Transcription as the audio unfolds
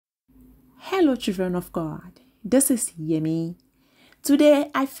Hello, children of God. This is Yemi. Today,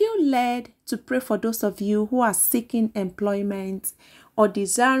 I feel led to pray for those of you who are seeking employment or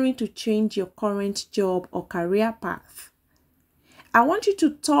desiring to change your current job or career path. I want you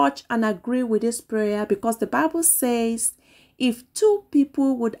to touch and agree with this prayer because the Bible says, if two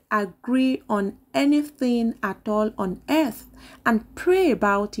people would agree on anything at all on earth and pray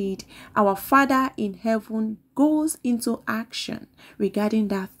about it, our Father in heaven goes into action regarding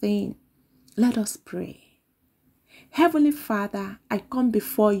that thing. Let us pray. Heavenly Father, I come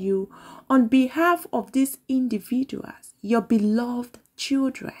before you on behalf of these individuals, your beloved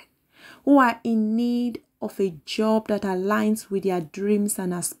children, who are in need of a job that aligns with their dreams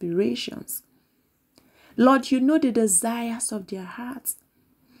and aspirations. Lord, you know the desires of their hearts.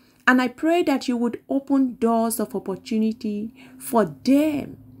 And I pray that you would open doors of opportunity for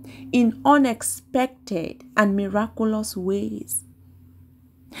them in unexpected and miraculous ways.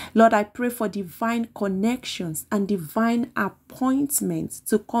 Lord, I pray for divine connections and divine appointments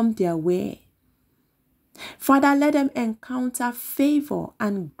to come their way. Father, let them encounter favor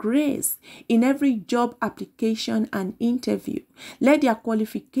and grace in every job application and interview. Let their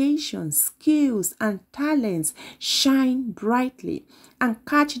qualifications, skills, and talents shine brightly and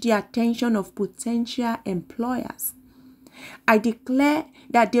catch the attention of potential employers. I declare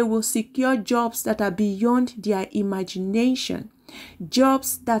that they will secure jobs that are beyond their imagination,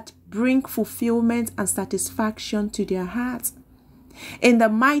 jobs that bring fulfillment and satisfaction to their hearts. In the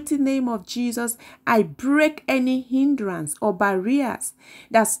mighty name of Jesus, I break any hindrance or barriers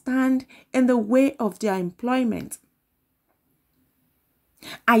that stand in the way of their employment.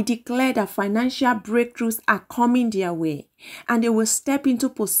 I declare that financial breakthroughs are coming their way and they will step into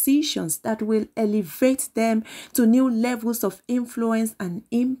positions that will elevate them to new levels of influence and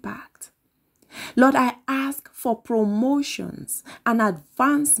impact. Lord, I ask for promotions and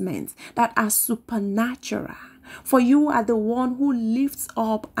advancements that are supernatural, for you are the one who lifts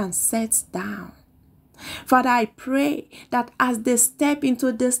up and sets down. Father, I pray that as they step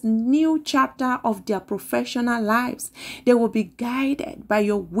into this new chapter of their professional lives, they will be guided by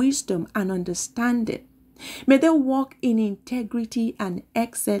your wisdom and understanding. May they walk in integrity and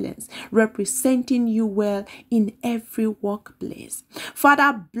excellence, representing you well in every workplace.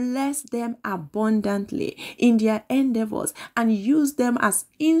 Father, bless them abundantly in their endeavors and use them as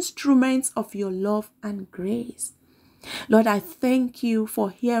instruments of your love and grace. Lord, I thank you for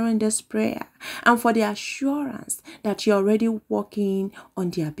hearing this prayer and for the assurance that you're already working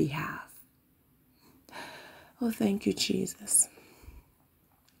on their behalf. Oh, thank you, Jesus.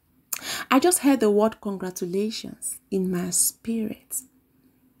 I just heard the word congratulations in my spirit.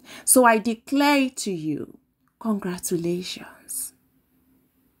 So I declare it to you, congratulations.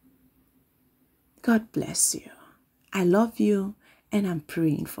 God bless you. I love you and I'm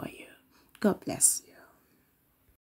praying for you. God bless you.